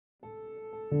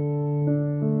Hello,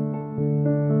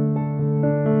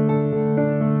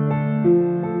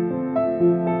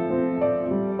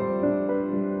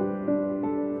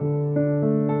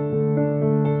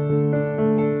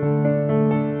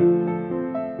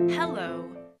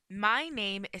 my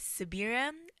name is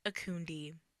Subira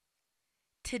Okundi.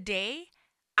 Today,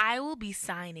 I will be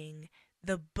signing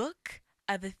the book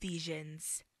of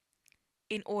Ephesians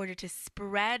in order to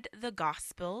spread the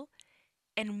gospel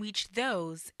and reach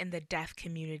those in the deaf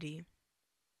community.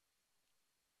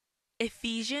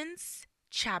 Ephesians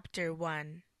chapter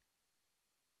 1.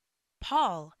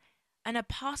 Paul, an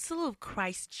apostle of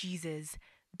Christ Jesus,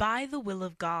 by the will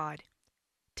of God,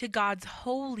 to God's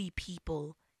holy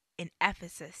people in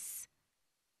Ephesus,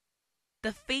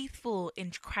 the faithful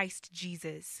in Christ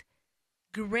Jesus,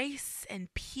 grace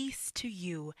and peace to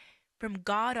you from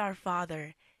God our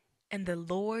Father and the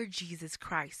Lord Jesus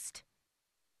Christ.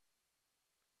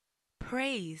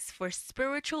 Praise for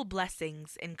spiritual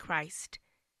blessings in Christ.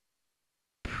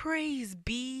 Praise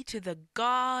be to the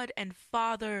God and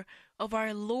Father of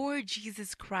our Lord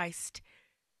Jesus Christ,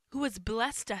 who has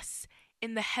blessed us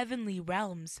in the heavenly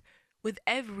realms with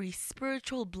every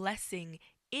spiritual blessing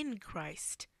in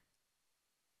Christ.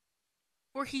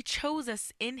 For he chose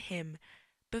us in him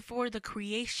before the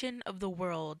creation of the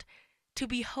world to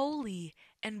be holy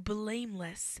and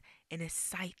blameless in his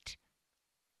sight.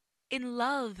 In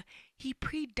love, he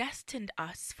predestined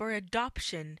us for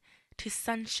adoption to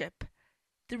sonship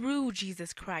through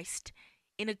Jesus Christ,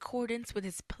 in accordance with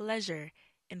his pleasure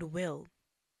and will,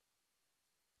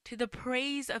 to the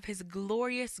praise of his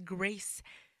glorious grace,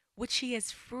 which he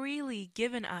has freely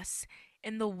given us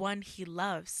in the one he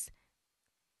loves.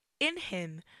 In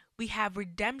him we have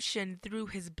redemption through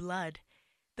his blood,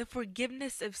 the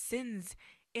forgiveness of sins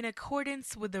in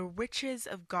accordance with the riches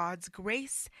of God's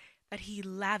grace that he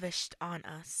lavished on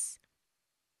us.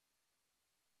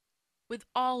 With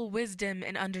all wisdom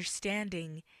and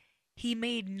understanding, he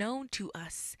made known to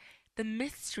us the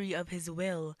mystery of his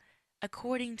will,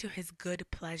 according to his good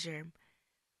pleasure,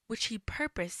 which he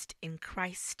purposed in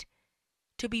Christ,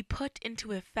 to be put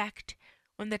into effect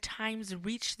when the times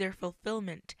reach their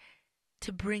fulfillment,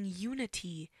 to bring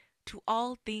unity to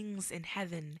all things in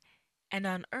heaven and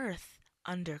on earth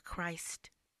under Christ.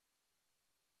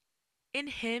 In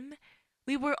him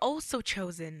we were also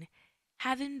chosen,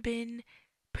 having been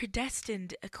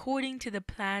predestined according to the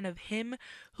plan of him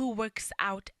who works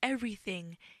out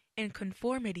everything in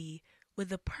conformity with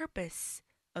the purpose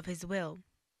of his will,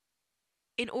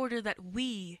 in order that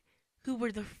we, who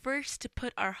were the first to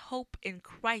put our hope in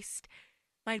Christ,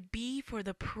 might be for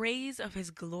the praise of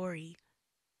his glory.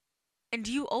 And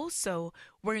you also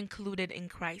were included in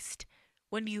Christ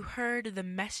when you heard the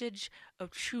message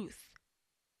of truth,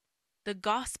 the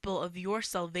gospel of your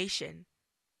salvation.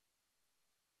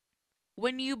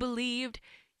 When you believed,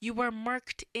 you were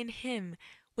marked in him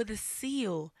with a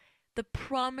seal, the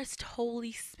promised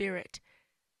Holy Spirit,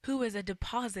 who is a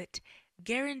deposit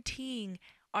guaranteeing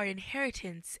our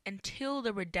inheritance until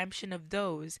the redemption of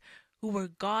those who were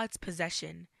God's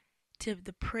possession, to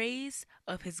the praise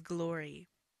of his glory.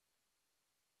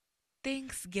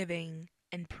 Thanksgiving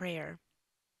and prayer.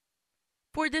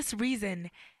 For this reason,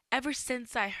 ever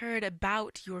since I heard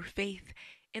about your faith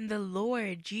in the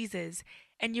Lord Jesus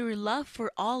and your love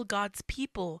for all God's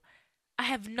people, I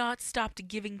have not stopped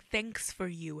giving thanks for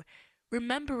you,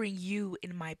 remembering you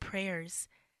in my prayers.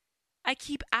 I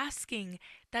keep asking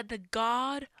that the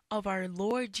God of our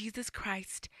Lord Jesus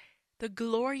Christ, the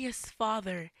glorious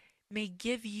Father, may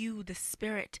give you the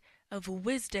spirit of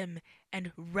wisdom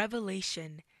and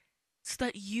revelation, so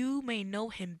that you may know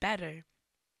him better.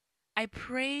 I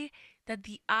pray that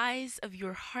the eyes of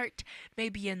your heart may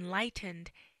be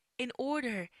enlightened, in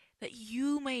order that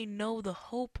you may know the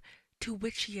hope to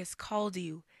which he has called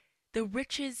you, the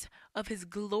riches of his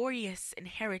glorious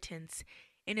inheritance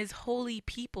in his holy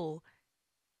people,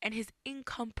 and his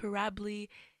incomparably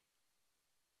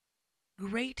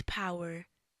great power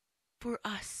for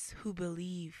us who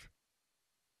believe.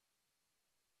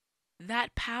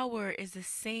 That power is the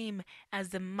same as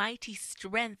the mighty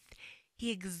strength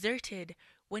he exerted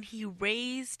when he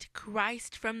raised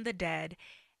Christ from the dead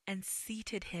and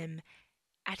seated him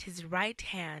at his right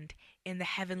hand in the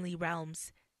heavenly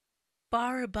realms,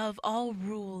 far above all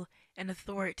rule and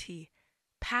authority,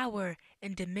 power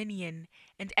and dominion,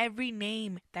 and every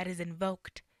name that is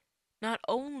invoked, not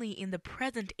only in the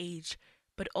present age,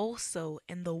 but also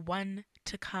in the one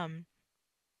to come.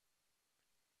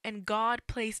 And God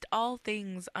placed all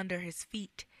things under his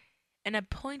feet, and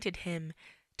appointed him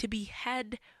to be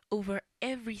head over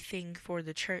everything for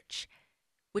the church,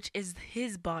 which is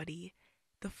his body,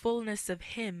 the fullness of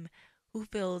him who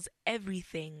fills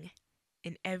everything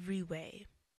in every way.